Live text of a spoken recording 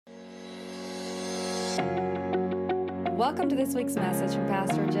Welcome to this week's message from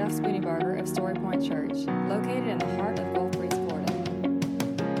Pastor Jeff Spooneybarger of Story Point Church, located in the heart of Gulf Breeze, Florida.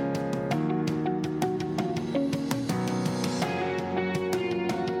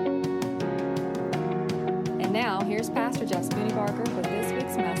 And now, here's Pastor Jeff Spooneybarger with this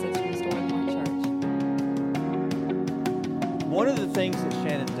week's message from Story Point Church. One of the things that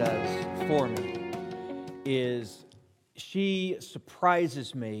Shannon does for me is she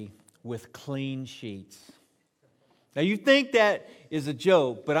surprises me with clean sheets. Now, you think that is a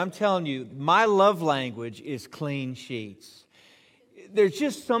joke, but I'm telling you, my love language is clean sheets. There's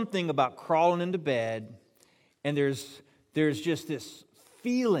just something about crawling into bed, and there's just this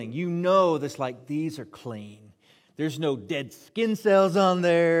feeling, that's like, these are clean. There's no dead skin cells on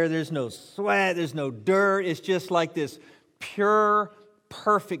there. There's no sweat. There's no dirt. It's just like this pure,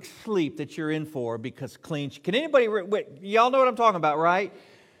 perfect sleep that you're in for because clean. Can anybody, y'all know what I'm talking about, right?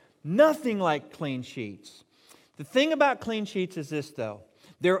 Nothing like clean sheets. The thing about clean sheets is this, though.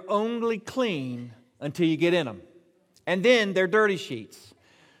 They're only clean until you get in them. And then they're dirty sheets.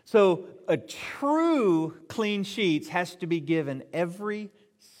 So a true clean sheets has to be given every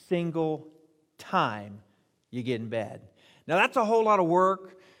single time you get in bed. Now, that's a whole lot of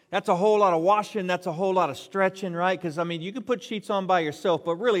work. That's a whole lot of washing. That's a whole lot of stretching, right? Because, you can put sheets on by yourself,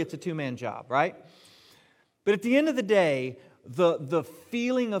 but really it's a two-man job, right? But at the end of the day, the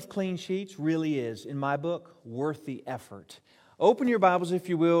feeling of clean sheets really is, in my book, worth the effort. Open your Bibles, if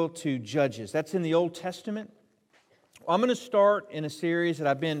you will, to Judges. That's in the Old Testament. I'm going to start in a series that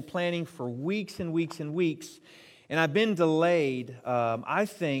I've been planning for weeks and weeks and weeks, and I've been delayed, I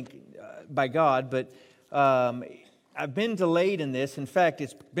think, by God, but I've been delayed in this. In fact,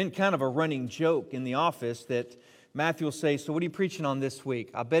 it's been kind of a running joke in the office that Matthew will say, "So what are you preaching on this week?"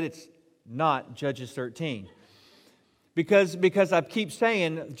 I bet it's not Judges 13. Because I keep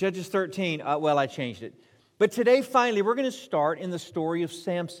saying Judges 13, I changed it. But today, finally, we're going to start in the story of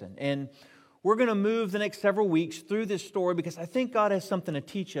Samson. And we're going to move the next several weeks through this story because I think God has something to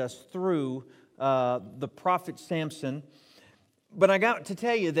teach us through the prophet Samson. But I got to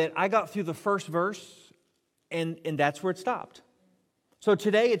tell you that I got through the first verse, and that's where it stopped. So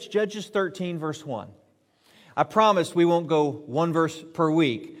today, it's Judges 13, verse 1. I promise we won't go one verse per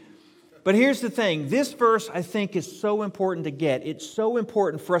week. But here's the thing. This verse, I think, is so important to get. It's so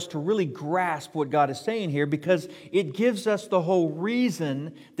important for us to really grasp what God is saying here because it gives us the whole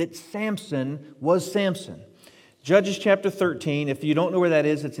reason that Samson was Samson. Judges chapter 13, if you don't know where that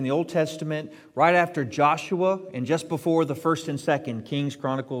is, it's in the Old Testament, right after Joshua and just before the 1st and 2nd, Kings,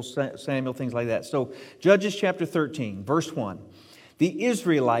 Chronicles, Samuel, things like that. So Judges chapter 13, verse 1. The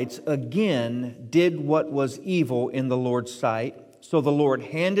Israelites again did what was evil in the Lord's sight. So the Lord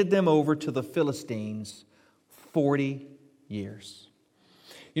handed them over to the Philistines 40 years.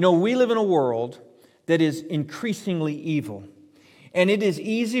 We live in a world that is increasingly evil. And it is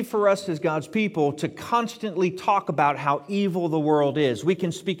easy for us as God's people to constantly talk about how evil the world is. We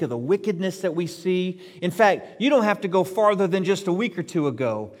can speak of the wickedness that we see. In fact, you don't have to go farther than just a week or two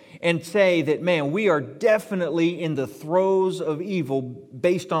ago and say that, man, we are definitely in the throes of evil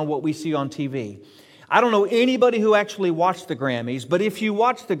based on what we see on TV. I don't know anybody who actually watched the Grammys, but if you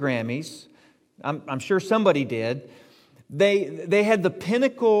watched the Grammys, I'm sure somebody did, they had the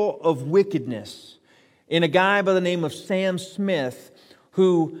pinnacle of wickedness in a guy by the name of Sam Smith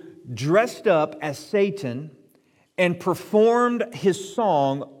who dressed up as Satan and performed his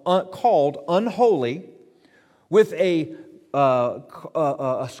song called Unholy with a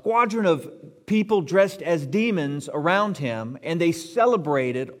squadron of people dressed as demons around him, and they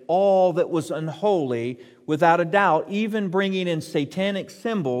celebrated all that was unholy, without a doubt, even bringing in satanic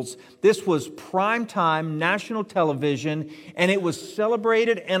symbols. This was primetime national television, and it was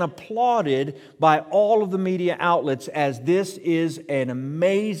celebrated and applauded by all of the media outlets as this is an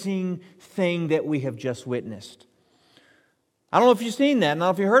amazing thing that we have just witnessed. I don't know if you've seen that, I don't know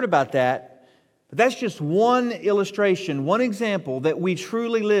if you heard about that. But that's just one illustration, one example that we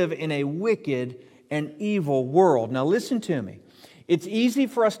truly live in a wicked and evil world. Now listen to me. It's easy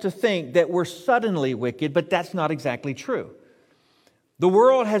for us to think that we're suddenly wicked, but that's not exactly true. The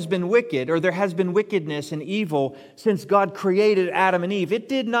world has been wicked, or there has been wickedness and evil since God created Adam and Eve. It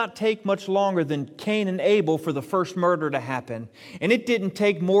did not take much longer than Cain and Abel for the first murder to happen. And it didn't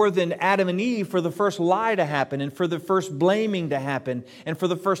take more than Adam and Eve for the first lie to happen, and for the first blaming to happen, and for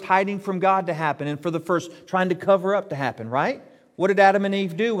the first hiding from God to happen, and for the first trying to cover up to happen, right? What did Adam and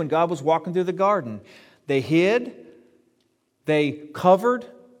Eve do when God was walking through the garden? They hid, they covered,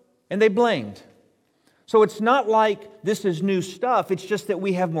 and they blamed. So it's not like this is new stuff. It's just that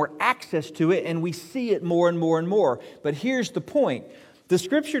we have more access to it and we see it more and more and more. But here's the point. The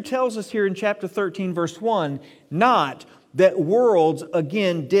Scripture tells us here in chapter 13, verse 1, not that worlds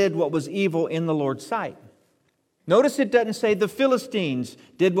again did what was evil in the Lord's sight. Notice it doesn't say the Philistines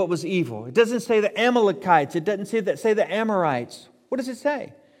did what was evil. It doesn't say the Amalekites. It doesn't say the Amorites. What does it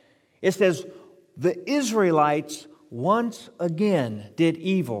say? It says the Israelites once again did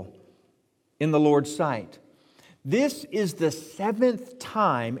evil in the Lord's sight. This is the 7th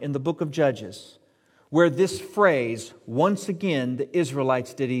time in the book of Judges where this phrase, once again, the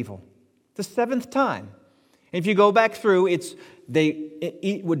Israelites did evil. The 7th time. And if you go back through, they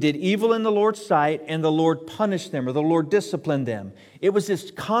did evil in the Lord's sight, and the Lord punished them, or the Lord disciplined them. It was this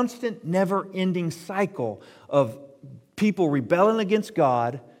constant, never-ending cycle of people rebelling against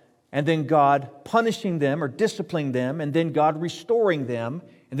God, and then God punishing them or disciplining them, and then God restoring them.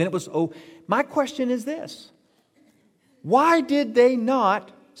 And then it was, my question is this. Why did they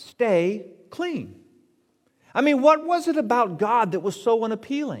not stay clean? I mean, what was it about God that was so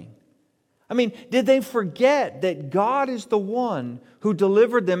unappealing? I mean, did they forget that God is the one who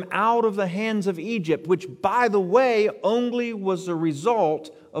delivered them out of the hands of Egypt, which, by the way, only was a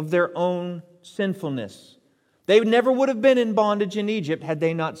result of their own sinfulness? They never would have been in bondage in Egypt had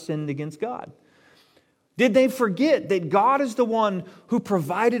they not sinned against God. Did they forget that God is the one who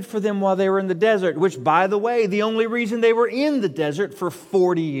provided for them while they were in the desert, which, by the way, the only reason they were in the desert for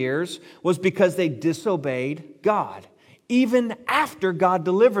 40 years was because they disobeyed God, even after God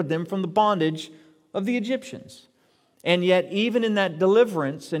delivered them from the bondage of the Egyptians. And yet, even in that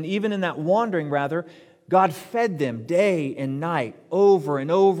deliverance, and even in that wandering, rather, God fed them day and night, over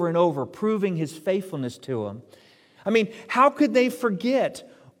and over and over, proving His faithfulness to them. I mean, how could they forget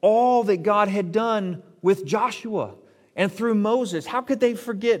all that God had done with Joshua and through Moses? How could they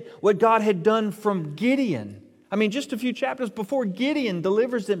forget what God had done from Gideon? I mean, just a few chapters before Gideon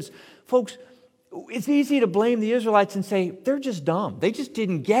delivers them. Folks, it's easy to blame the Israelites and say, they're just dumb. They just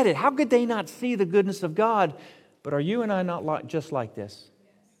didn't get it. How could they not see the goodness of God? But are you and I not just like this?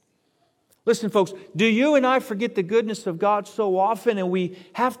 Listen, folks, do you and I forget the goodness of God so often, and we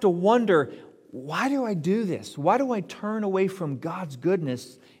have to wonder, why do I do this? Why do I turn away from God's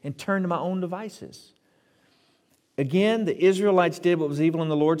goodness and turn to my own devices? Again, the Israelites did what was evil in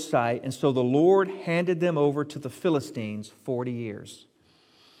the Lord's sight, and so the Lord handed them over to the Philistines 40 years.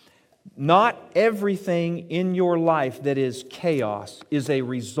 Not everything in your life that is chaos is a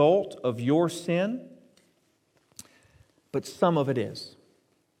result of your sin, but some of it is.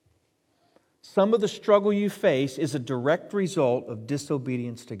 Some of the struggle you face is a direct result of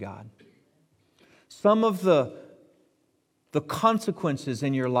disobedience to God. Some of the consequences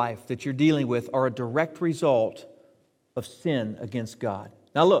in your life that you're dealing with are a direct result of sin against God.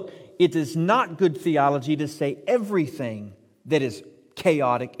 Now look, it is not good theology to say everything that is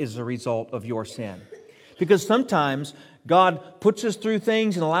chaotic is a result of your sin. Because sometimes God puts us through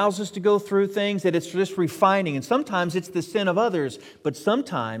things and allows us to go through things that it's just refining. And sometimes it's the sin of others, but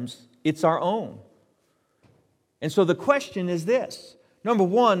sometimes it's our own. And so the question is this. Number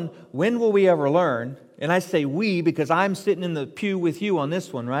one, when will we ever learn? And I say we because I'm sitting in the pew with you on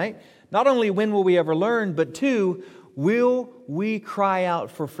this one, right? Not only when will we ever learn, but two, will we cry out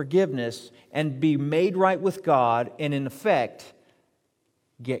for forgiveness and be made right with God and in effect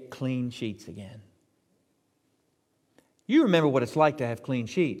get clean sheets again? You remember what it's like to have clean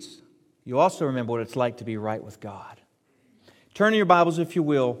sheets. You also remember what it's like to be right with God. Turn in your Bibles, if you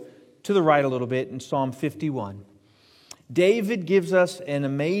will, to the right a little bit in Psalm 51. David gives us an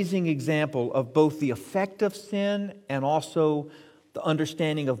amazing example of both the effect of sin and also the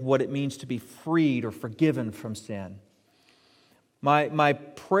understanding of what it means to be freed or forgiven from sin. My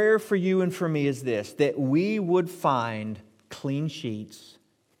prayer for you and for me is this, that we would find clean sheets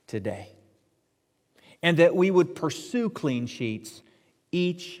today. And that we would pursue clean sheets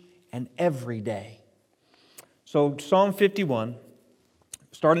each and every day. So Psalm 51,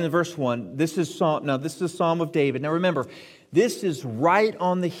 starting in verse 1, this is a Psalm of David. Now remember, this is right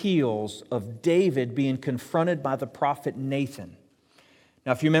on the heels of David being confronted by the prophet Nathan.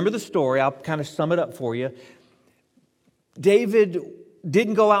 Now if you remember the story, I'll kind of sum it up for you. David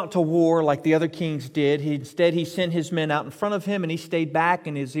didn't go out to war like the other kings did. Instead, he sent his men out in front of him and he stayed back.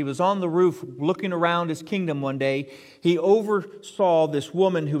 And as he was on the roof looking around his kingdom one day, he oversaw this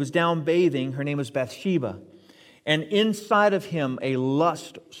woman who was down bathing. Her name was Bathsheba. And inside of him, a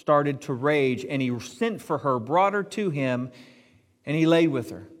lust started to rage. And he sent for her, brought her to him, and he lay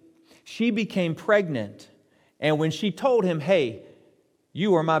with her. She became pregnant. And when she told him, hey,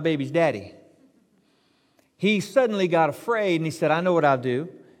 you are my baby's daddy, he suddenly got afraid and he said, I know what I'll do.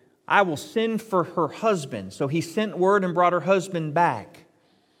 I will send for her husband. So he sent word and brought her husband back.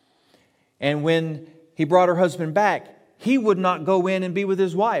 And when he brought her husband back, he would not go in and be with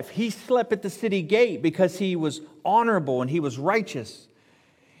his wife. He slept at the city gate because he was honorable and he was righteous.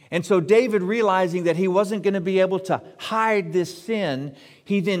 And so David, realizing that he wasn't going to be able to hide this sin,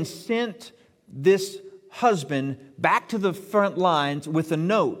 he then sent this husband back to the front lines with a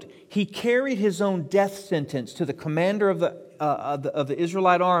note. He carried his own death sentence to the commander of the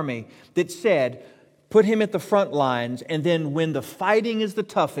Israelite army that said, put him at the front lines, and then when the fighting is the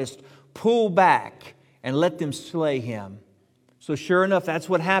toughest, pull back and let them slay him. So sure enough, that's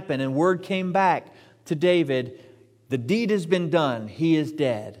what happened. And word came back to David, the deed has been done. He is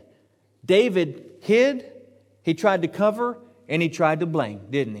dead. David hid, he tried to cover, and he tried to blame,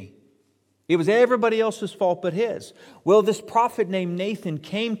 didn't he? It was everybody else's fault but his. Well, this prophet named Nathan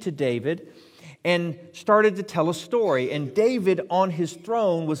came to David and started to tell a story. And David on his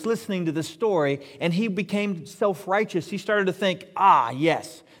throne was listening to the story, and he became self-righteous. He started to think,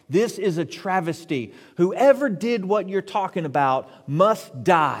 yes, this is a travesty. Whoever did what you're talking about must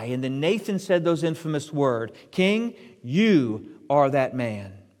die. And then Nathan said those infamous words, King, you are that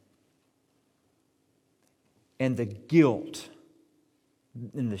man. And the guilt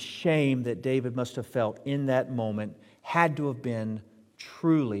and the shame that David must have felt in that moment had to have been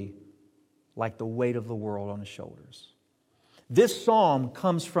truly like the weight of the world on his shoulders. This psalm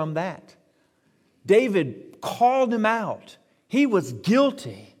comes from that. David called him out. He was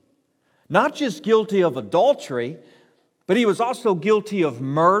guilty. Not just guilty of adultery, but he was also guilty of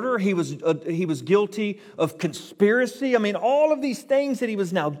murder. He was guilty of conspiracy. I mean, all of these things that he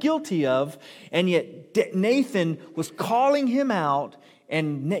was now guilty of, and yet Nathan was calling him out,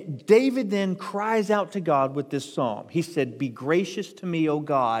 and David then cries out to God with this psalm. He said, be gracious to me, O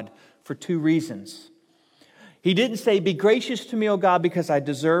God, for two reasons. He didn't say, be gracious to me, O God, because I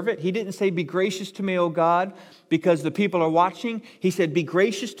deserve it. He didn't say, be gracious to me, O God, because the people are watching. He said, be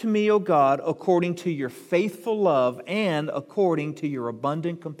gracious to me, O God, according to your faithful love and according to your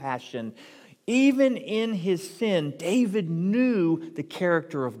abundant compassion. Even in his sin, David knew the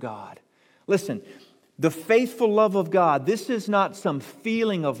character of God. Listen, the faithful love of God, this is not some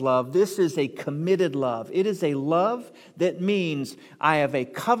feeling of love. This is a committed love. It is a love that means I have a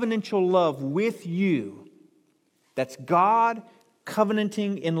covenantal love with you. That's God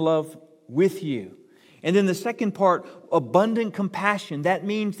covenanting in love with you. And then the second part, abundant compassion. That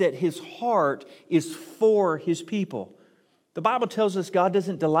means that his heart is for his people. The Bible tells us God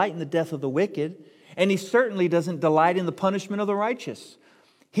doesn't delight in the death of the wicked, and he certainly doesn't delight in the punishment of the righteous.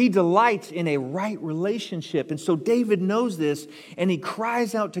 He delights in a right relationship. And so David knows this, and he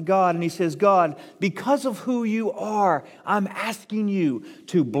cries out to God, and he says, God, because of who you are, I'm asking you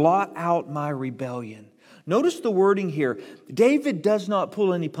to blot out my rebellion. Notice the wording here. David does not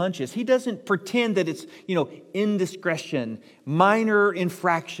pull any punches. He doesn't pretend that it's, indiscretion, minor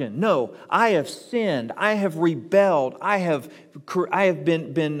infraction. No, I have sinned. I have rebelled. I have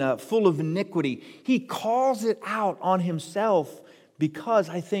been full of iniquity. He calls it out on himself because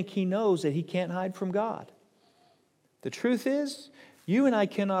I think he knows that he can't hide from God. The truth is, you and I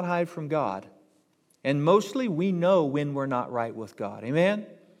cannot hide from God. And mostly we know when we're not right with God. Amen?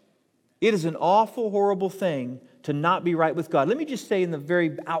 It is an awful, horrible thing to not be right with God. Let me just say in the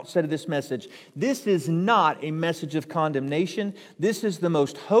very outset of this message, this is not a message of condemnation. This is the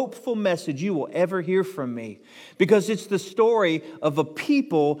most hopeful message you will ever hear from me, because it's the story of a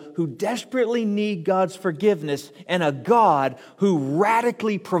people who desperately need God's forgiveness and a God who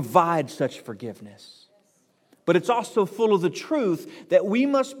radically provides such forgiveness. But it's also full of the truth that we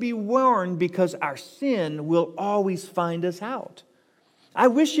must be warned because our sin will always find us out. I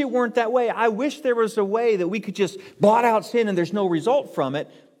wish it weren't that way. I wish there was a way that we could just blot out sin and there's no result from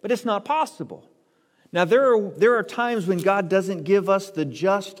it, but it's not possible. Now, there are times when God doesn't give us the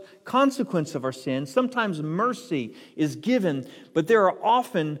just consequence of our sin. Sometimes mercy is given, but there are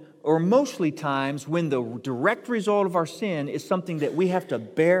often or mostly times when the direct result of our sin is something that we have to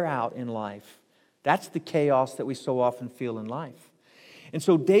bear out in life. That's the chaos that we so often feel in life. And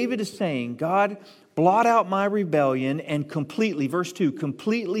so David is saying, God, blot out my rebellion and completely, verse 2,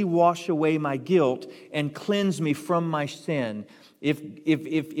 completely wash away my guilt and cleanse me from my sin.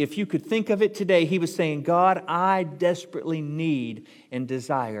 If you could think of it today, he was saying, God, I desperately need and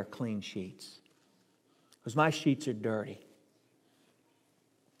desire clean sheets because my sheets are dirty.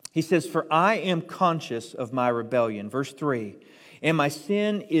 He says, for I am conscious of my rebellion. Verse 3, and my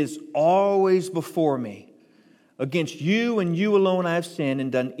sin is always before me. Against you and you alone I have sinned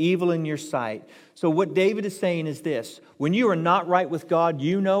and done evil in your sight. So what David is saying is this. When you are not right with God,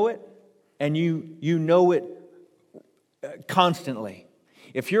 you know it, and you know it constantly.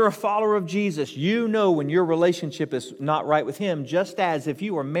 If you're a follower of Jesus, you know when your relationship is not right with Him, just as if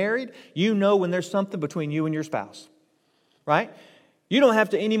you are married, you know when there's something between you and your spouse. right? You don't have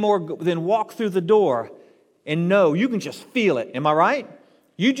to any more than walk through the door and know. You can just feel it. Am I right?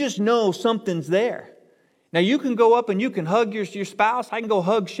 You just know something's there. Now, you can go up and you can hug your spouse. I can go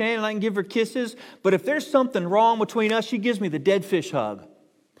hug Shannon. I can give her kisses. But if there's something wrong between us, she gives me the dead fish hug.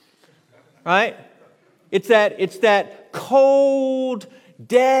 Right? It's that cold,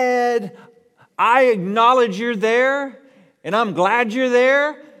 dead, I acknowledge you're there, and I'm glad you're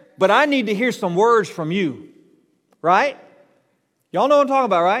there, but I need to hear some words from you. Right? Y'all know what I'm talking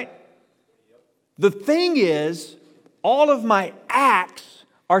about, right? The thing is, all of my acts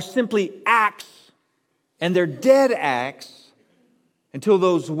are simply acts, and they're dead acts until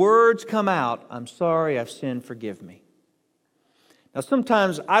those words come out. I'm sorry, I've sinned, forgive me. Now,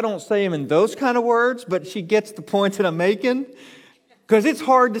 sometimes I don't say them in those kind of words, but she gets the point that I'm making, because it's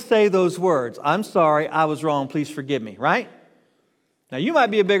hard to say those words. I'm sorry, I was wrong, please forgive me, right? Now, you might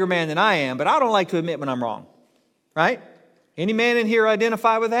be a bigger man than I am, but I don't like to admit when I'm wrong, right? Any man in here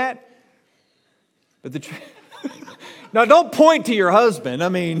identify with that? But now, don't point to your husband. I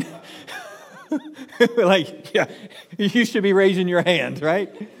mean, like, yeah, you should be raising your hand,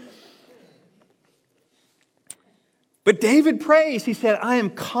 right? But David prays. He said, I am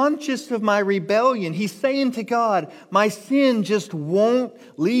conscious of my rebellion. He's saying to God, my sin just won't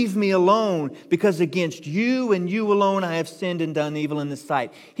leave me alone, because against you and you alone I have sinned and done evil in the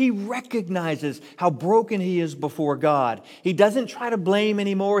sight. He recognizes how broken he is before God. He doesn't try to blame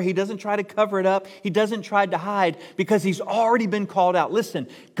anymore. He doesn't try to cover it up. He doesn't try to hide, because he's already been called out. Listen,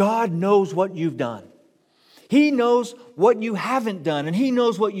 God knows what you've done. He knows what you haven't done, and He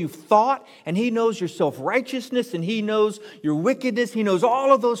knows what you've thought, and He knows your self-righteousness, and He knows your wickedness. He knows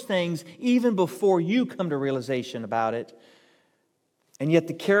all of those things even before you come to realization about it. And yet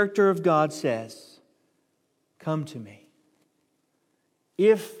the character of God says, come to me.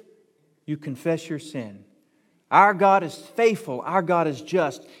 If you confess your sin, our God is faithful, our God is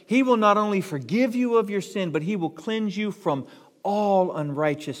just. He will not only forgive you of your sin, but He will cleanse you from all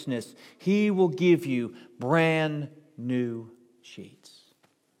unrighteousness. He will give you brand new sheets.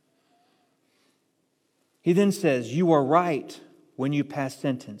 He then says, you are right when you pass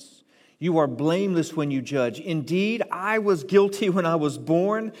sentence. You are blameless when you judge. Indeed, I was guilty when I was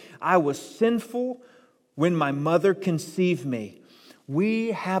born. I was sinful when my mother conceived me.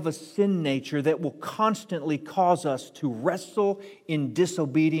 We have a sin nature that will constantly cause us to wrestle in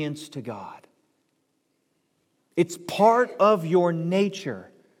disobedience to God. It's part of your nature.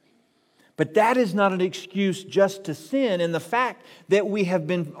 But that is not an excuse just to sin. And the fact that we have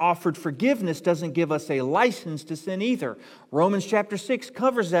been offered forgiveness doesn't give us a license to sin either. Romans chapter 6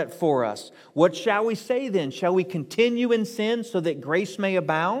 covers that for us. What shall we say then? Shall we continue in sin so that grace may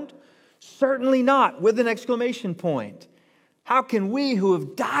abound? Certainly not, with an exclamation point. How can we who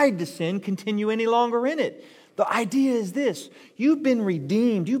have died to sin continue any longer in it? The idea is this: you've been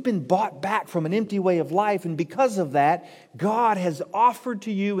redeemed, you've been bought back from an empty way of life, and because of that, God has offered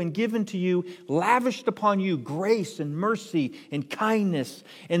to you and given to you, lavished upon you grace and mercy and kindness.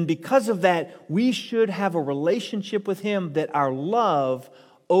 And because of that, we should have a relationship with Him that our love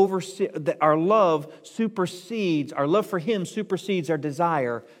for Him supersedes our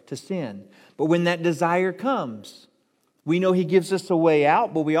desire to sin. But when that desire comes, we know He gives us a way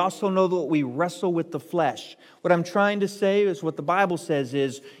out, but we also know that we wrestle with the flesh. What I'm trying to say is what the Bible says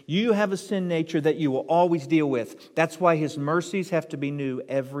is you have a sin nature that you will always deal with. That's why His mercies have to be new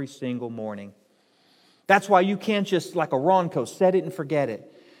every single morning. That's why you can't just, like a Ronco, set it and forget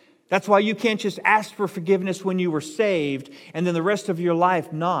it. That's why you can't just ask for forgiveness when you were saved and then the rest of your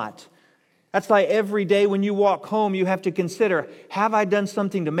life not. That's why every day when you walk home, you have to consider, have I done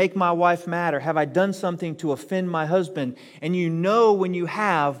something to make my wife mad, or have I done something to offend my husband? And you know when you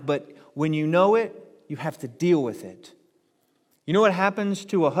have, but when you know it, you have to deal with it. You know what happens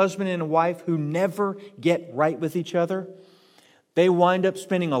to a husband and a wife who never get right with each other? They wind up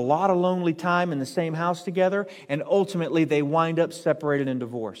spending a lot of lonely time in the same house together, and ultimately they wind up separated and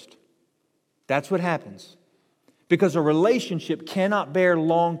divorced. That's what happens. Because a relationship cannot bear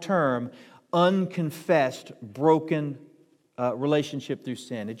long-term unconfessed, broken relationship through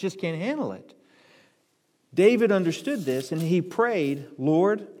sin. It just can't handle it. David understood this and he prayed,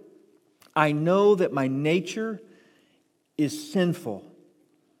 Lord, I know that my nature is sinful,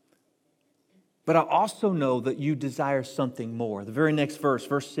 but I also know that you desire something more. The very next verse,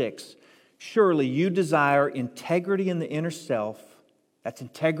 verse 6, surely you desire integrity in the inner self. That's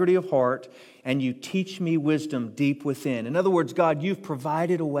integrity of heart, and you teach me wisdom deep within. In other words, God, you've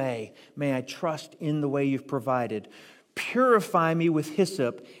provided a way. May I trust in the way you've provided. Purify me with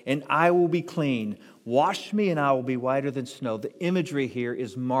hyssop, and I will be clean. Wash me, and I will be whiter than snow. The imagery here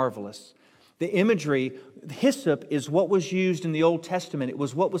is marvelous. The imagery, hyssop is what was used in the Old Testament. It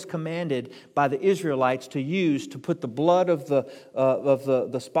was what was commanded by the Israelites to use to put the blood of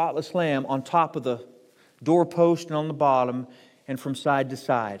the spotless lamb on top of the doorpost and on the bottom and from side to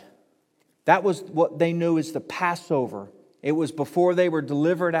side. That was what they knew as the Passover. It was before they were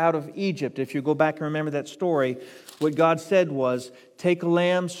delivered out of Egypt. If you go back and remember that story, what God said was, take a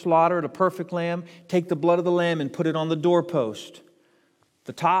lamb, slaughter it, a perfect lamb, take the blood of the lamb and put it on the doorpost,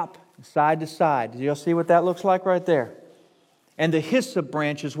 the top, side to side. Do you all see what that looks like right there? And the hyssop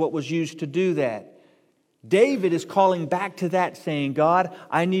branch is what was used to do that. David is calling back to that, saying, God,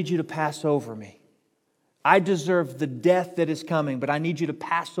 I need you to pass over me. I deserve the death that is coming, but I need you to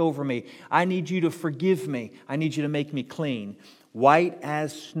pass over me. I need you to forgive me. I need you to make me clean. White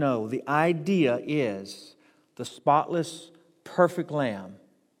as snow. The idea is the spotless, perfect lamb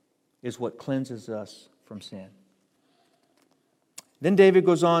is what cleanses us from sin. Then David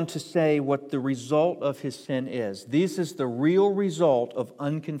goes on to say what the result of his sin is. This is the real result of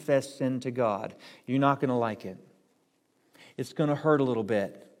unconfessed sin to God. You're not going to like it. It's going to hurt a little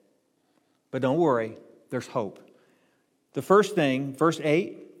bit. But don't worry. There's hope. The first thing, verse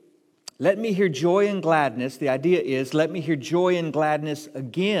 8, let me hear joy and gladness. The idea is, let me hear joy and gladness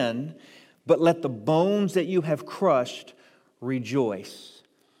again, but let the bones that you have crushed rejoice.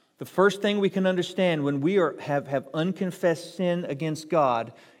 The first thing we can understand when we have unconfessed sin against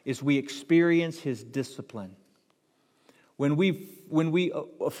God is we experience His discipline. When we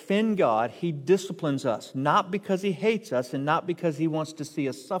offend God, He disciplines us, not because He hates us and not because He wants to see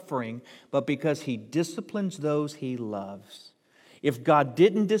us suffering, but because He disciplines those He loves. If God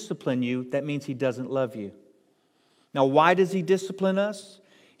didn't discipline you, that means He doesn't love you. Now, why does He discipline us?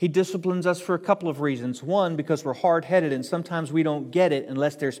 He disciplines us for a couple of reasons. One, because we're hard-headed and sometimes we don't get it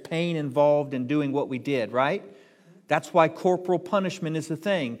unless there's pain involved in doing what we did, right? That's why corporal punishment is the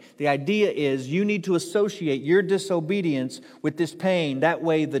thing. The idea is you need to associate your disobedience with this pain. That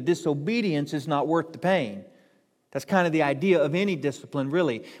way the disobedience is not worth the pain. That's kind of the idea of any discipline,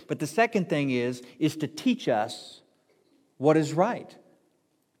 really. But the second thing is to teach us what is right.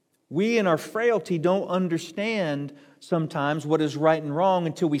 We in our frailty don't understand sometimes what is right and wrong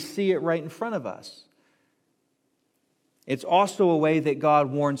until we see it right in front of us. It's also a way that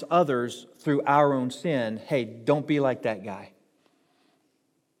God warns others through our own sin. Hey, don't be like that guy.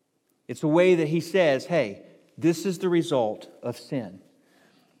 It's a way that He says, hey, this is the result of sin.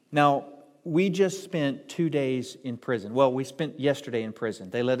 Now, we just spent 2 days in prison. Well, we spent yesterday in prison.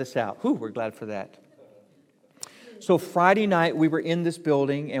 They let us out. Whew, we're glad for that. So Friday night, we were in this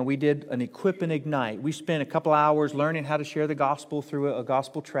building and we did an Equip and Ignite. We spent a couple hours learning how to share the gospel through a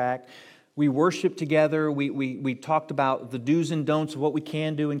gospel tract. We worshiped together. We talked about the do's and don'ts of what we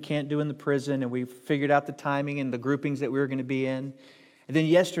can do and can't do in the prison, and we figured out the timing and the groupings that we were going to be in. And then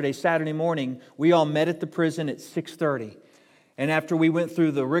yesterday, Saturday morning, we all met at the prison at 6:30. And after we went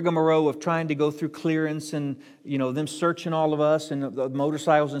through the rigmarole of trying to go through clearance and, them searching all of us and the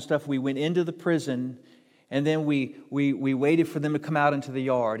motorcycles and stuff, we went into the prison, and then we waited for them to come out into the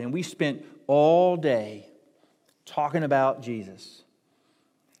yard. And we spent all day talking about Jesus.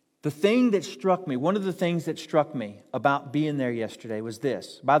 The thing that struck me, one of the things that struck me about being there yesterday was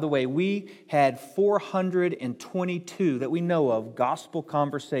this. By the way, we had 422 that we know of gospel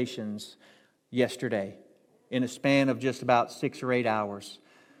conversations yesterday in a span of just about 6 or 8 hours.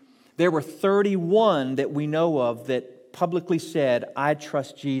 There were 31 that we know of that publicly said, I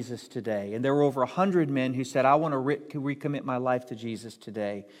trust Jesus today. And there were over 100 men who said, I want to recommit my life to Jesus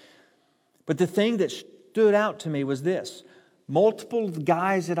today. But the thing that stood out to me was this. Multiple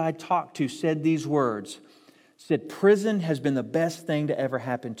guys that I talked to said these words, said, prison has been the best thing to ever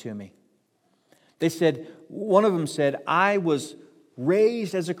happen to me. They said, one of them said, I was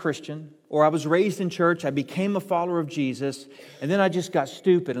raised as a Christian, or I was raised in church, I became a follower of Jesus, and then I just got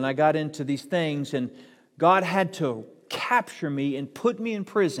stupid and I got into these things, and God had to capture me and put me in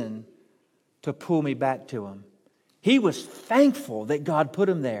prison to pull me back to Him. He was thankful that God put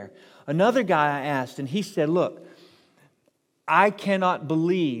him there. Another guy I asked, and he said, look, I cannot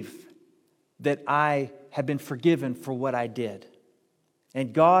believe that I have been forgiven for what I did.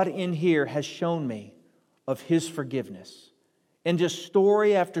 And God in here has shown me of His forgiveness. And just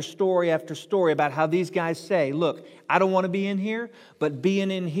story after story after story about how these guys say, look, I don't want to be in here, but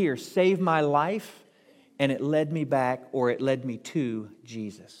being in here saved my life, and it led me back, or it led me to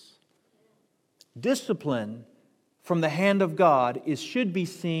Jesus. Discipline from the hand of God should be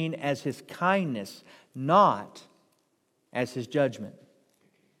seen as His kindness, not as His judgment.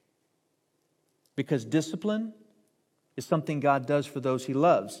 Because discipline is something God does for those He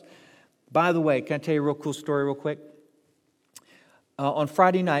loves. By the way, can I tell you a real cool story real quick? On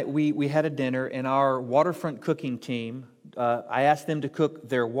Friday night, we had a dinner, and our waterfront cooking team, I asked them to cook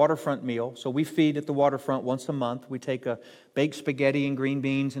their waterfront meal. So we feed at the waterfront once a month. We take a baked spaghetti and green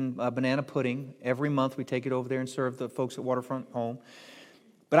beans and banana pudding. Every month we take it over there and serve the folks at Waterfront home.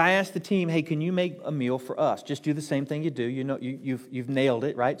 But I asked the team, hey, can you make a meal for us? Just do the same thing you do. You know, you've nailed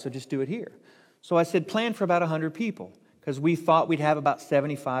it, right? So just do it here. So I said, plan for about 100 people, because we thought we'd have about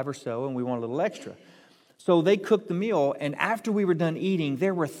 75 or so, and we want a little extra. So they cooked the meal, and after we were done eating,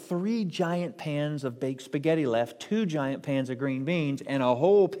 there were 3 giant pans of baked spaghetti left, 2 giant pans of green beans, and a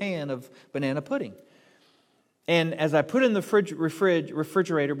whole pan of banana pudding. And as I put in the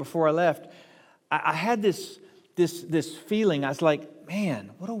refrigerator before I left, I had this feeling. I was like, man,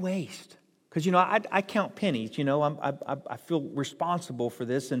 what a waste. Because, you know, I count pennies, you know, I feel responsible for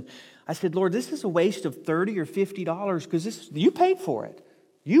this. And I said, Lord, this is a waste of $30 or $50 because you paid for it.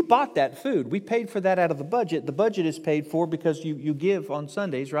 You bought that food. We paid for that out of the budget. The budget is paid for because you give on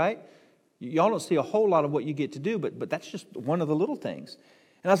Sundays, right? Y'all don't see a whole lot of what you get to do, but that's just one of the little things.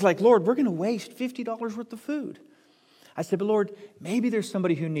 And I was like, Lord, we're going to waste $50 worth of food. I said, but Lord, maybe there's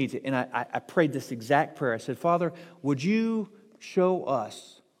somebody who needs it. And I prayed this exact prayer. I said, Father, would you show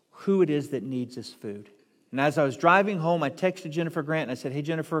us who it is that needs this food? And as I was driving home, I texted Jennifer Grant and I said, hey,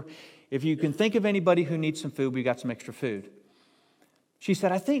 Jennifer, if you can think of anybody who needs some food, we got some extra food. She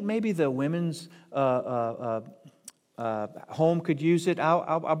said, I think maybe the women's home could use it.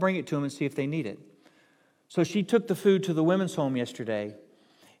 I'll bring it to them and see if they need it. So she took the food to the women's home yesterday,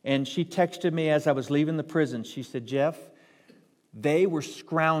 and she texted me as I was leaving the prison. She said, Jeff, they were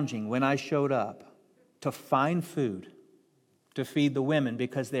scrounging when I showed up to find food to feed the women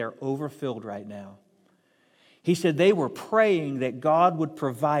because they are overfilled right now. He said they were praying that God would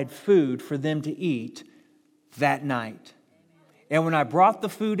provide food for them to eat that night. And when I brought the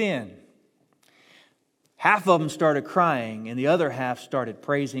food in, half of them started crying and the other half started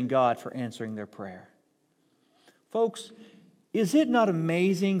praising God for answering their prayer. Folks, is it not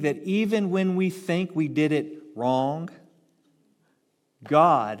amazing that even when we think we did it wrong,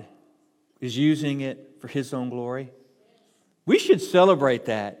 God is using it for His own glory? We should celebrate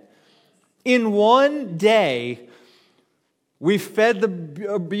that. In one day, we fed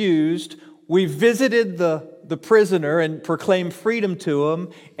the abused, we visited the prisoner and proclaimed freedom to him,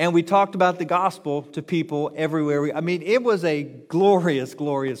 and we talked about the gospel to people everywhere. It was a glorious,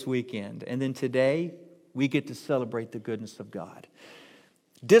 glorious weekend. And then today, we get to celebrate the goodness of God.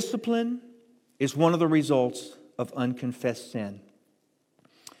 Discipline is one of the results of unconfessed sin.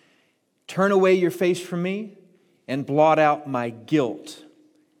 Turn away your face from me and blot out my guilt.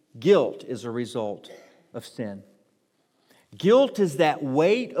 Guilt is a result of sin. Guilt is that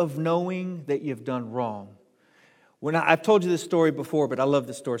weight of knowing that you've done wrong. I've told you this story before, but I love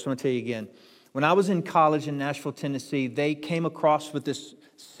this story, so I'm going to tell you again. When I was in college in Nashville, Tennessee, they came across with this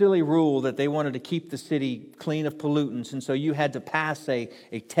silly rule that they wanted to keep the city clean of pollutants, and so you had to pass a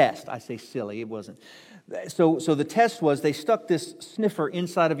test. I say silly, it wasn't. So the test was they stuck this sniffer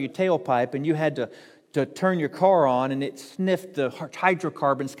inside of your tailpipe, and you had to turn your car on, and it sniffed the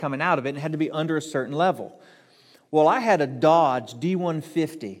hydrocarbons coming out of it, and it had to be under a certain level. Well, I had a Dodge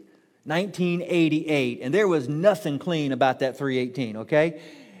D150, 1988, and there was nothing clean about that 318, okay?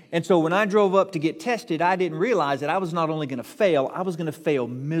 And so when I drove up to get tested, I didn't realize that I was not only going to fail, I was going to fail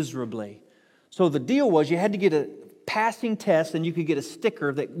miserably. So the deal was you had to get a passing test, and you could get a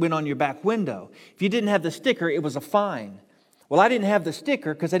sticker that went on your back window. If you didn't have the sticker, it was a fine. Well, I didn't have the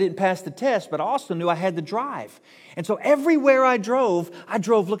sticker because I didn't pass the test, but I also knew I had to drive. And so everywhere I drove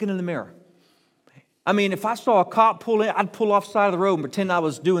looking in the mirror. If I saw a cop pull in, I'd pull off the side of the road and pretend I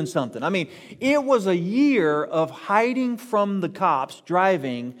was doing something. It was a year of hiding from the cops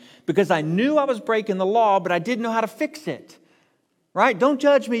driving because I knew I was breaking the law, but I didn't know how to fix it. Right? Don't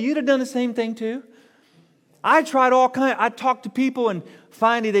judge me. You'd have done the same thing too. I tried I talked to people, and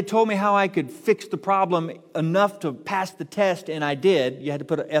finally they told me how I could fix the problem enough to pass the test, and I did. You had to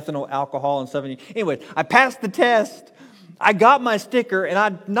put ethanol alcohol and stuff in. Anyway, I passed the test. I got my sticker, and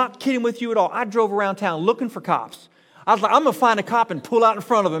I'm not kidding with you at all. I drove around town looking for cops. I was like, I'm going to find a cop and pull out in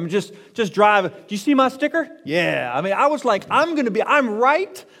front of him and just drive. Do you see my sticker? Yeah. I was like, I'm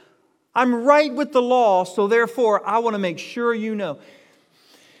right. I'm right with the law, so therefore I want to make sure you know.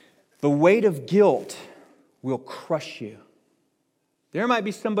 The weight of guilt will crush you. There might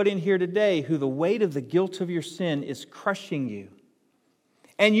be somebody in here today who the weight of the guilt of your sin is crushing you.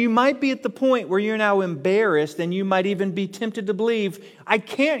 And you might be at the point where you're now embarrassed, and you might even be tempted to believe, I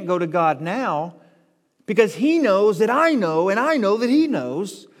can't go to God now because He knows that I know, and I know that He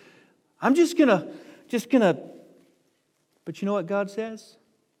knows. I'm just gonna. But you know what God says?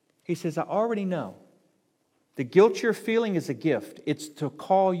 He says, I already know The guilt you're feeling is a gift. It's to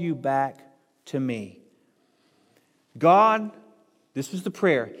call you back to me. God, this is the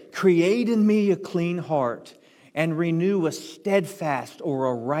prayer, create in me a clean heart and renew a steadfast or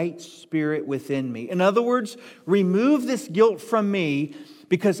a right spirit within me. In other words, remove this guilt from me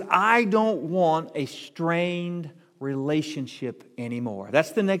because I don't want a strained relationship anymore.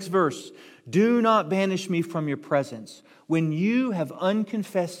 That's the next verse. Do not banish me from your presence. When you have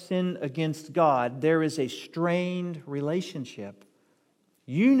unconfessed sin against God, there is a strained relationship.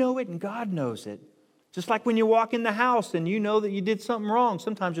 You know it and God knows it. Just like when you walk in the house and you know that you did something wrong.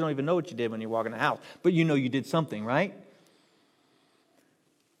 Sometimes you don't even know what you did when you walk in the house, but you know you did something, right?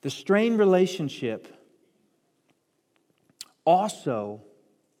 The strained relationship also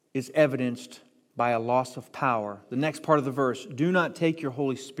is evidenced by a loss of power. The next part of the verse, do not take your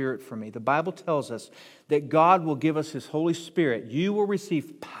Holy Spirit from me. The Bible tells us that God will give us His Holy Spirit. You will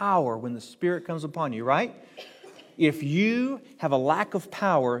receive power when the Spirit comes upon you, right? If you have a lack of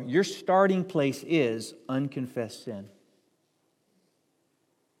power, your starting place is unconfessed sin.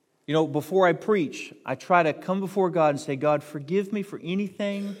 You know, before I preach, I try to come before God and say, God, forgive me for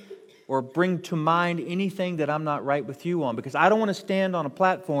anything or bring to mind anything that I'm not right with you on. Because I don't want to stand on a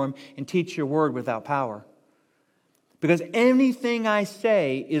platform and teach your word without power. Because anything I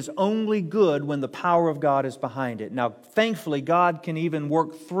say is only good when the power of God is behind it. Now, thankfully, God can even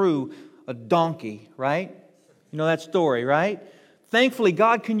work through a donkey, right? You know that story, right? Thankfully,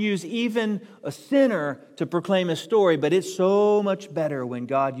 God can use even a sinner to proclaim His story, but it's so much better when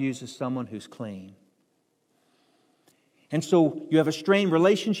God uses someone who's clean. And so you have a strained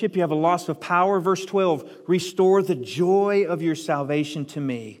relationship, you have a loss of power. Verse 12, restore the joy of your salvation to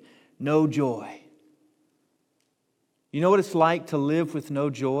me. No joy. You know what it's like to live with no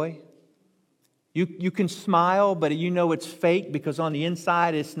joy? You can smile, but you know it's fake because on the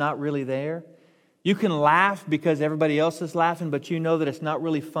inside it's not really there. You can laugh because everybody else is laughing, but you know that it's not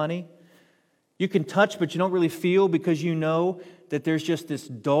really funny. You can touch, but you don't really feel because you know that there's just this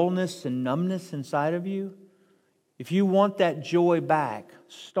dullness and numbness inside of you. If you want that joy back,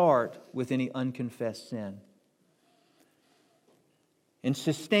 start with any unconfessed sin. And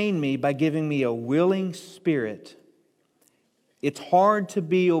sustain me by giving me a willing spirit. It's hard to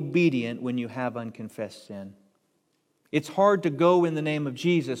be obedient when you have unconfessed sin. It's hard to go in the name of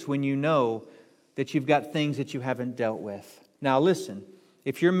Jesus when you know that you've got things that you haven't dealt with. Now listen,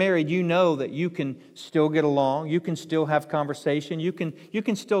 if you're married, you know that you can still get along, you can still have conversation, you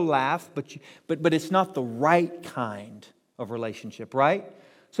can still laugh, but it's not the right kind of relationship, right?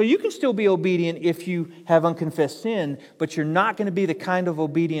 So you can still be obedient if you have unconfessed sin, but you're not going to be the kind of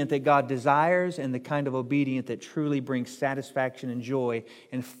obedient that God desires and the kind of obedient that truly brings satisfaction and joy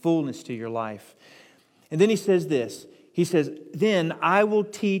and fullness to your life. And then he says this, he says, then I will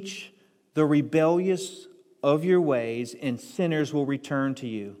teach the rebellious of your ways, and sinners will return to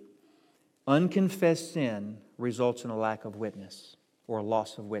you. Unconfessed sin results in a lack of witness or a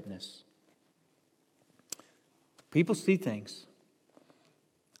loss of witness. People see things.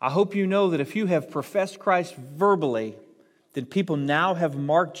 I hope you know that if you have professed Christ verbally, then people now have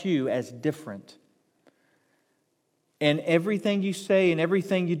marked you as different. And everything you say and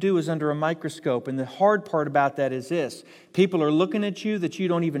everything you do is under a microscope. And the hard part about that is this. People are looking at you that you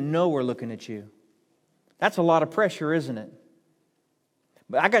don't even know are looking at you. That's a lot of pressure, isn't it?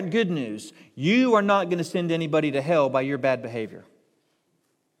 But I got good news. You are not going to send anybody to hell by your bad behavior.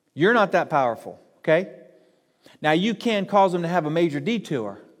 You're not that powerful, okay? Now, you can cause them to have a major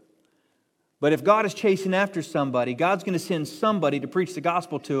detour. But if God is chasing after somebody, God's going to send somebody to preach the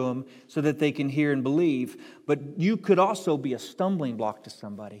gospel to them so that they can hear and believe. But you could also be a stumbling block to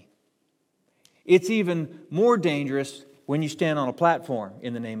somebody. It's even more dangerous when you stand on a platform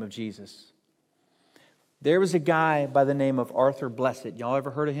in the name of Jesus. There was a guy by the name of Arthur Blessitt. Y'all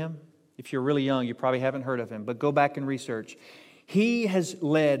ever heard of him? If you're really young, you probably haven't heard of him, but go back and research. He has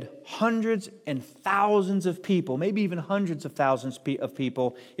led hundreds and thousands of people, maybe even hundreds of thousands of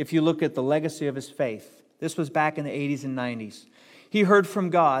people, if you look at the legacy of his faith. This was back in the 80s and 90s. He heard from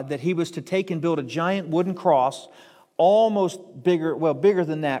God that he was to take and build a giant wooden cross, almost bigger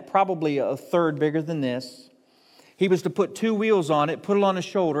than that, probably a third bigger than this. He was to put 2 wheels on it, put it on his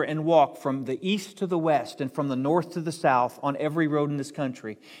shoulder, and walk from the east to the west and from the north to the south on every road in this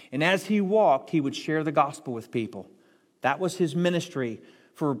country. And as he walked, he would share the gospel with people. That was his ministry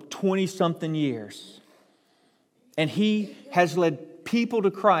for 20-something years. And he has led people to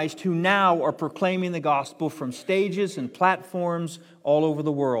Christ who now are proclaiming the gospel from stages and platforms all over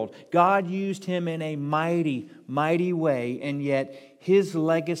the world. God used him in a mighty, mighty way, and yet his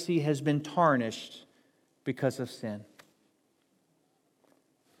legacy has been tarnished because of sin.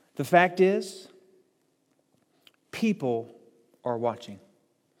 The fact is, people are watching.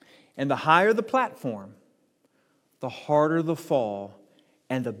 And the higher the platform, the harder the fall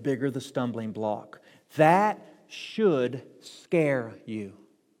and the bigger the stumbling block. That should scare you.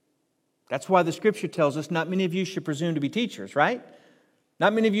 That's why the Scripture tells us not many of you should presume to be teachers, right?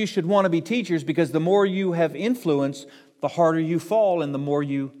 Not many of you should want to be teachers, because the more you have influence, the harder you fall and the more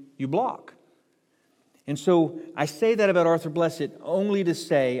you block. And so I say that about Arthur Blessed only to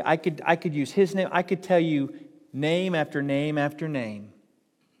say, I could use his name, I could tell you name after name after name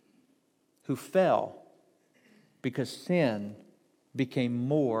who fell because sin became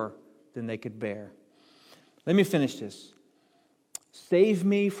more than they could bear. Let me finish this. Save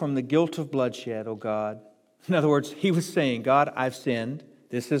me from the guilt of bloodshed, O God. In other words, he was saying, God, I've sinned.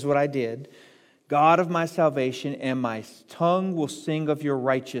 This is what I did. God of my salvation, and my tongue will sing of your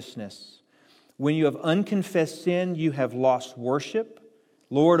righteousness. When you have unconfessed sin, you have lost worship.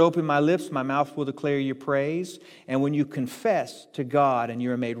 Lord, open my lips, my mouth will declare your praise. And when you confess to God and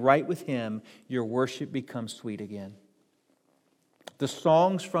you are made right with Him, your worship becomes sweet again. The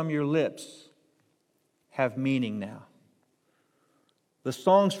songs from your lips have meaning now. The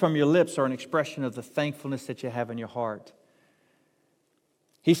songs from your lips are an expression of the thankfulness that you have in your heart.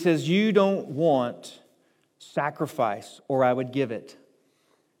 He says, you don't want sacrifice, or I would give it.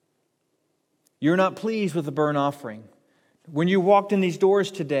 You're not pleased with the burnt offering. When you walked in these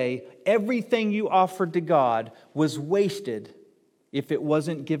doors today, everything you offered to God was wasted if it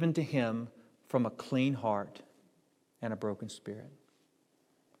wasn't given to Him from a clean heart and a broken spirit.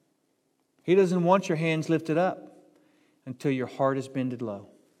 He doesn't want your hands lifted up until your heart is bended low.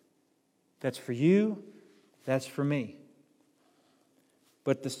 That's for you, that's for me.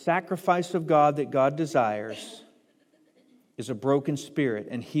 But the sacrifice of God that God desires is a broken spirit,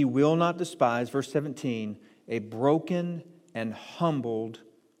 and He will not despise, verse 17, a broken and humbled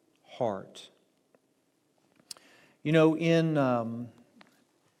heart. You know, in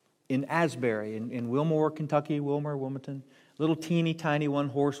Asbury, in Wilmore, Kentucky, Wilmington, little teeny tiny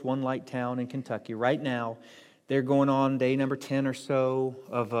one-horse, one-light town in Kentucky. Right now, they're going on day number 10 or so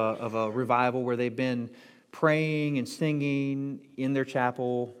of a revival where they've been praying and singing in their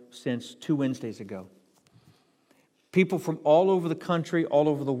chapel since 2 Wednesdays ago. People from all over the country, all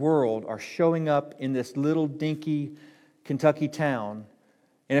over the world are showing up in this little dinky Kentucky town.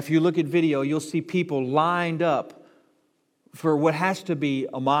 And if you look at video, you'll see people lined up for what has to be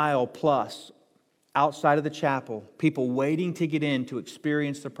a mile plus outside of the chapel. People waiting to get in to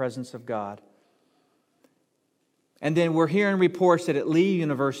experience the presence of God. And then we're hearing reports that at Lee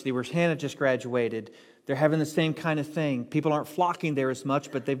University, where Hannah just graduated, they're having the same kind of thing. People aren't flocking there as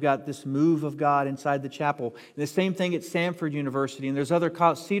much, but they've got this move of God inside the chapel. And the same thing at Samford University, and there's other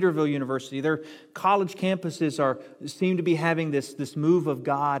Cedarville University. Their college campuses seem to be having this move of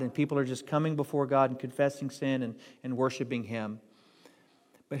God, and people are just coming before God and confessing sin and worshiping Him.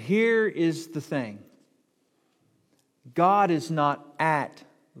 But here is the thing. God is not at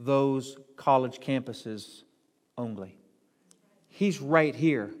those college campuses only. He's right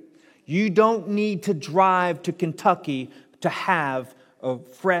here. You don't need to drive to Kentucky to have a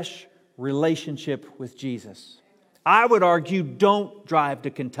fresh relationship with Jesus. I would argue, don't drive to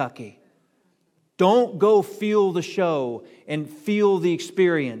Kentucky. Don't go feel the show and feel the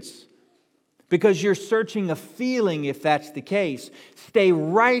experience, because you're searching a feeling if that's the case. Stay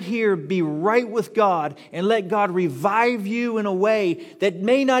right here, be right with God, and let God revive you in a way that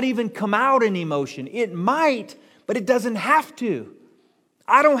may not even come out in emotion. It might, but it doesn't have to.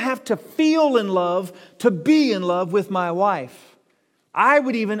 I don't have to feel in love to be in love with my wife. I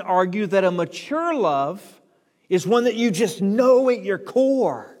would even argue that a mature love is one that you just know at your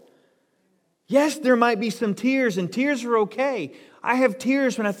core. Yes, there might be some tears, and tears are okay. I have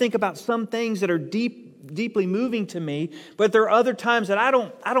tears when I think about some things that are deeply moving to me, but there are other times that I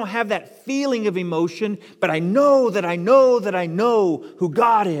don't have that feeling of emotion, but I know that I know that I know who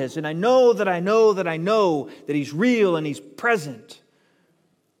God is, and I know that I know that I know that He's real and He's present.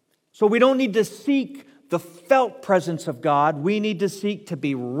 So we don't need to seek the felt presence of God. We need to seek to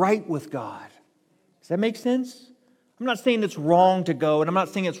be right with God. Does that make sense? I'm not saying it's wrong to go, and I'm not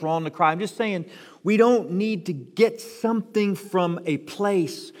saying it's wrong to cry. I'm just saying we don't need to get something from a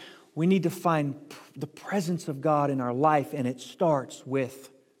place. We need to find the presence of God in our life, and it starts with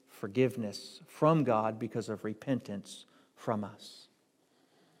forgiveness from God because of repentance from us.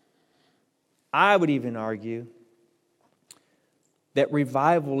 I would even argue that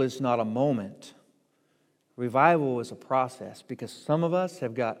revival is not a moment. Revival is a process, because some of us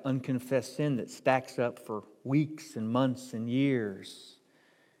have got unconfessed sin that stacks up for weeks and months and years.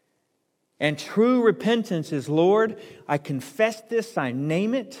 And true repentance is, Lord, I confess this, I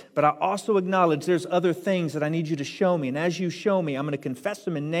name it, but I also acknowledge there's other things that I need you to show me. And as you show me, I'm going to confess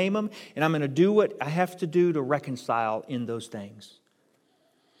them and name them, and I'm going to do what I have to do to reconcile in those things.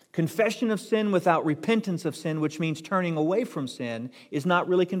 Confession of sin without repentance of sin, which means turning away from sin, is not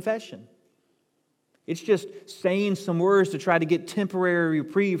really confession. It's just saying some words to try to get temporary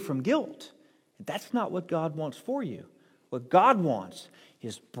reprieve from guilt. That's not what God wants for you. What God wants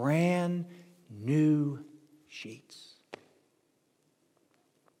is brand new sheets.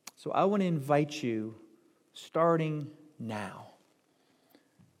 So I want to invite you, starting now,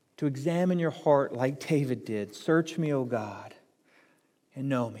 to examine your heart like David did. Search me, O God, and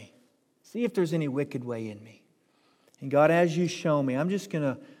know me. See if there's any wicked way in me. And God, as you show me, I'm just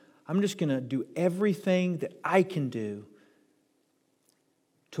going to do everything that I can do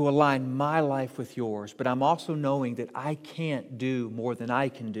to align my life with yours. But I'm also knowing that I can't do more than I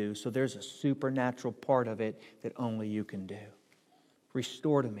can do. So there's a supernatural part of it that only you can do.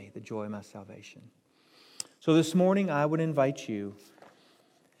 Restore to me the joy of my salvation. So this morning, I would invite you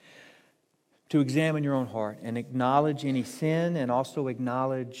to examine your own heart and acknowledge any sin and also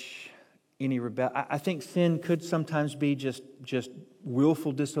acknowledge any rebellion. I think sin could sometimes be just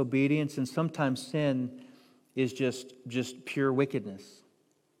willful disobedience, and sometimes sin is just pure wickedness.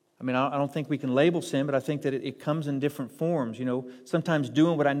 I mean, I don't think we can label sin, but I think that it comes in different forms. You know, sometimes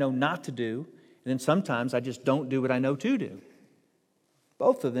doing what I know not to do, and then sometimes I just don't do what I know to do.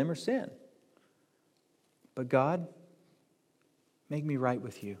 Both of them are sin. But God, make me right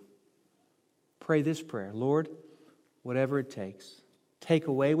with you. Pray this prayer. Lord, whatever it takes, take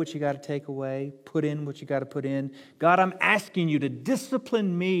away what you got to take away, put in what you got to put in. God, I'm asking you to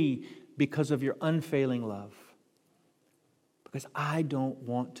discipline me because of your unfailing love. Because I don't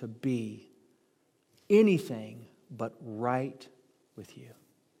want to be anything but right with you.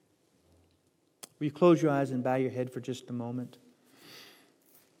 Will you close your eyes and bow your head for just a moment?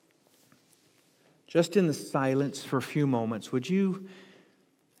 Just in the silence for a few moments, would you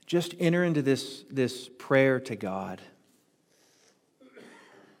just enter into this prayer to God?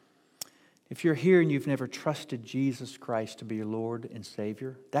 If you're here and you've never trusted Jesus Christ to be your Lord and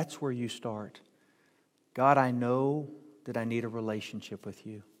Savior, that's where you start. God, I know that I need a relationship with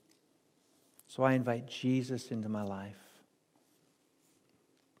you. So I invite Jesus into my life.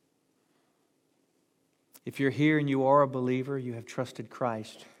 If you're here and you are a believer, you have trusted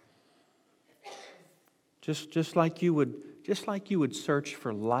Christ, just like you would search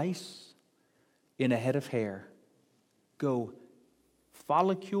for lice in a head of hair, go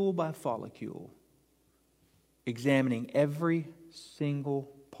follicule by follicule, examining every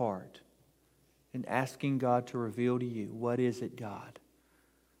single part and asking God to reveal to you, what is it, God,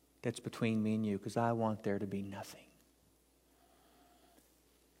 that's between me and you? Because I want there to be nothing.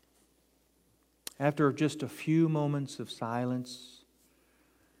 After just a few moments of silence,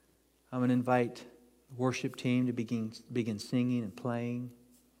 I'm going to invite the worship team to begin singing and playing.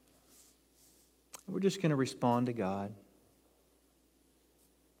 We're just going to respond to God.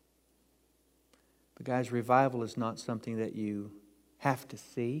 But guys, revival is not something that you have to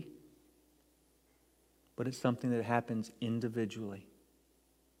see, but it's something that happens individually.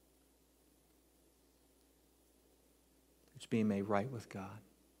 It's being made right with God.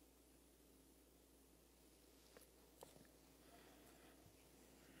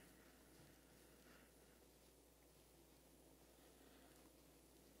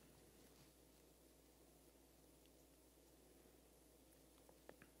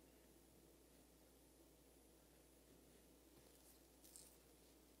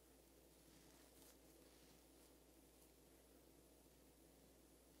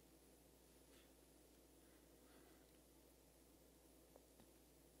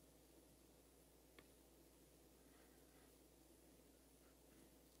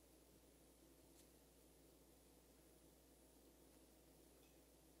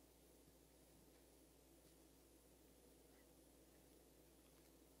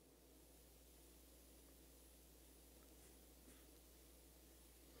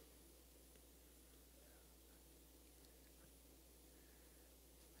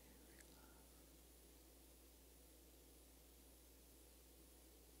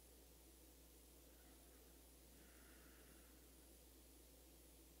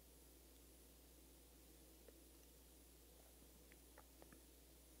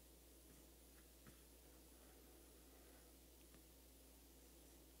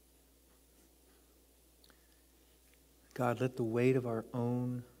 God, let the weight of our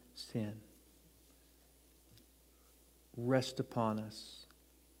own sin rest upon us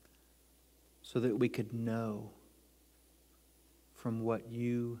so that we could know from what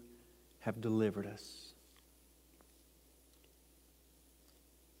you have delivered us.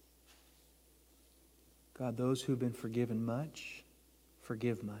 God, those who've been forgiven much,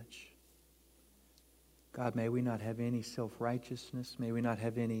 forgive much. God, may we not have any self-righteousness. May we not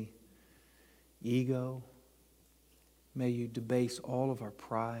have any ego. May you debase all of our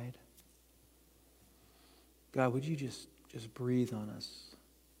pride. God, would you just breathe on us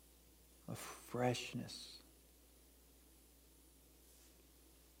a freshness,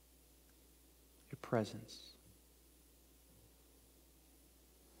 your presence.